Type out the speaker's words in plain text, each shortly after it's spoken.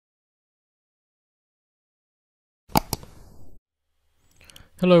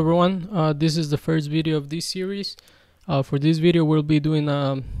Hello everyone, this is the first video of this series. For this video we'll be doing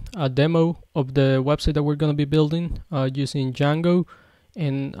a demo of the website that we're going to be building using Django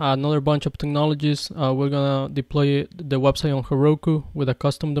and another bunch of technologies. We're going to deploy the website on Heroku with a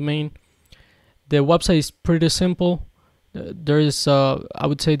custom domain. The website is pretty simple. I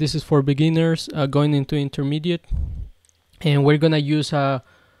would say this is for beginners going into intermediate, and we're going to use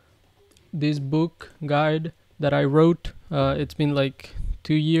this book guide that I wrote. It's been like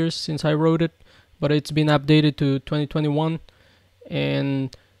 2 years since I wrote it, but it's been updated to 2021.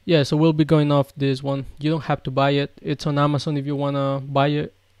 And yeah, so we'll be going off this one. You don't have to buy it. It's on Amazon if you want to buy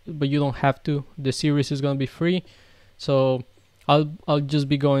it, but you don't have to. The series is going to be free. So I'll just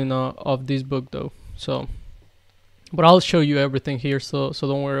be going off this book though. So but I'll show you everything here, so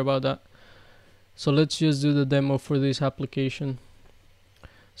don't worry about that. So let's just do the demo for this application.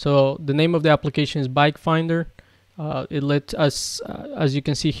 So the name of the application is Bike Finder. It lets us, as you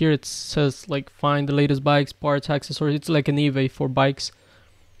can see here, it says like find the latest bikes, parts, accessories. It's like an eBay for bikes.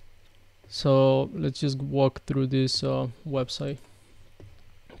 So let's just walk through this website.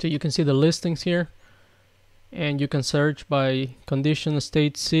 So you can see the listings here, and you can search by condition,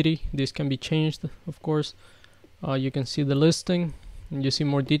 state, city. This can be changed, of course. You can see the listing, and you see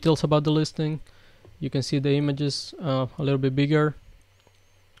more details about the listing. You can see the images a little bit bigger.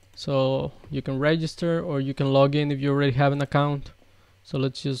 So you can register or you can log in if you already have an account. So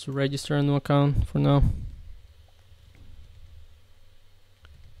let's just register a new account for now.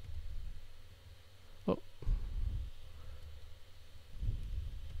 Oh.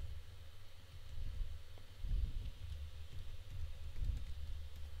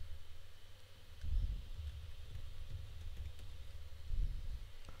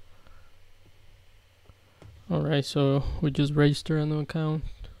 Alright, so we just register a new account.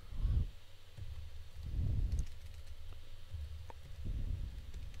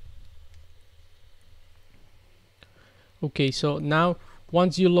 Okay, so now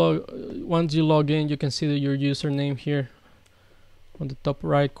once you log in, you can see that your username here on the top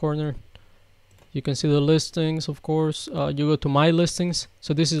right corner. You can see the listings, of course. You go to my listings.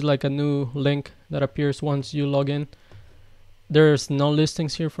 So this is like a new link that appears once you log in. There's no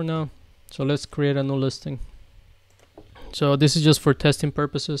listings here for now. So let's create a new listing. So this is just for testing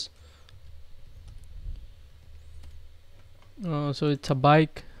purposes. So it's a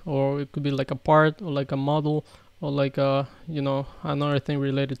bike, or it could be like a part, or like a model, or like another thing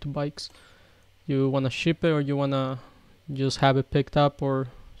related to bikes. You want to ship it, or you want to just have it picked up, or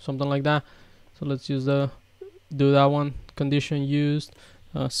something like that. So let's use do that one. Condition used,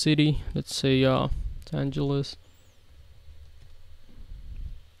 city, let's say Los Angeles,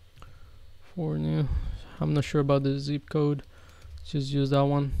 California. I'm not sure about the zip code. Let's just use that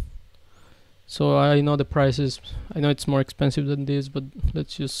one. So I know the prices, I know it's more expensive than this, but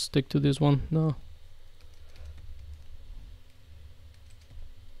let's just stick to this one now.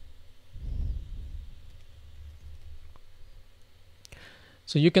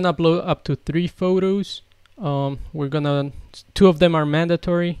 So you can upload up to 3 photos. Two of them are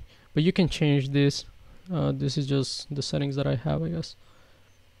mandatory, but you can change this. This is just the settings that I have, I guess.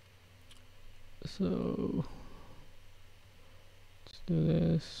 So let's do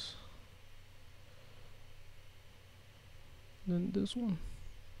this. Then this one.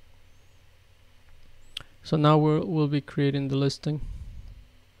 So now we'll be creating the listing.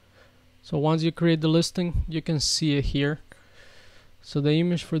 So once you create the listing, you can see it here. So the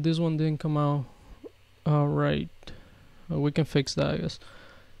image for this one didn't come out right. We can fix that, I guess.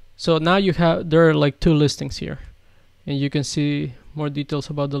 So now there are like 2 listings here, and you can see more details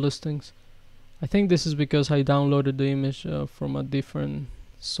about the listings. I think this is because I downloaded the image from a different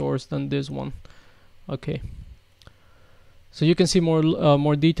source than this one. Okay. So you can see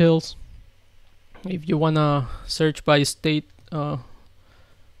more details. If you wanna search by state,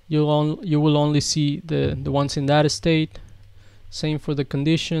 you will only see the ones in that state. Same for the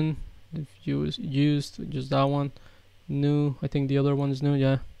condition. If you used just that one, new. I think the other one is new,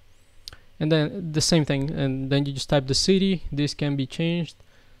 yeah. And then the same thing. And then you just type the city. This can be changed,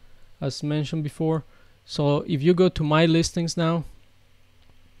 as mentioned before. So if you go to my listings now,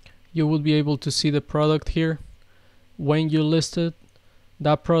 you will be able to see the product here. When you listed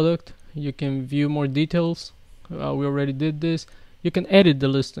that product, you can view more details. We already did this. You can edit the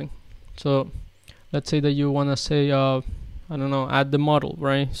listing. So let's say that you want to say I don't know, add the model,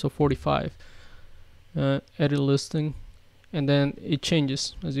 right? So 45, edit listing, and then it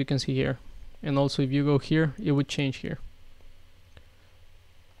changes, as you can see here. And also if you go here, it would change here.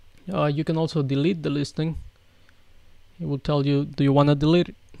 You can also delete the listing. It will tell you, do you want to delete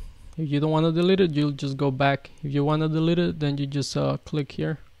it? If you don't want to delete it, you'll just go back. If you want to delete it, then you just click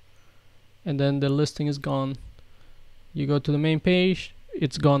here, and then the listing is gone. You go to the main page,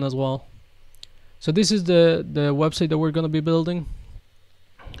 it's gone as well. So this is the website that we're going to be building.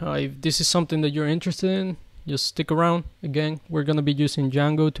 If this is something that you're interested in, just stick around. Again, we're going to be using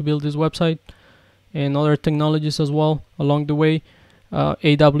Django to build this website and other technologies as well along the way.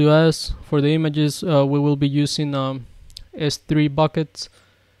 AWS for the images, we will be using S3 buckets.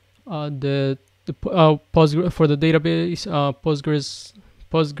 For the database,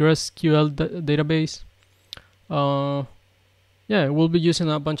 PostgreSQL database. Yeah, we'll be using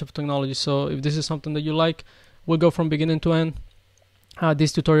a bunch of technology. So if this is something that you like, we'll go from beginning to end.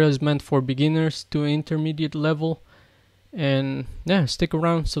 This tutorial is meant for beginners to intermediate level. And yeah, stick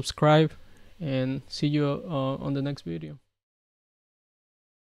around, subscribe, and see you on the next video.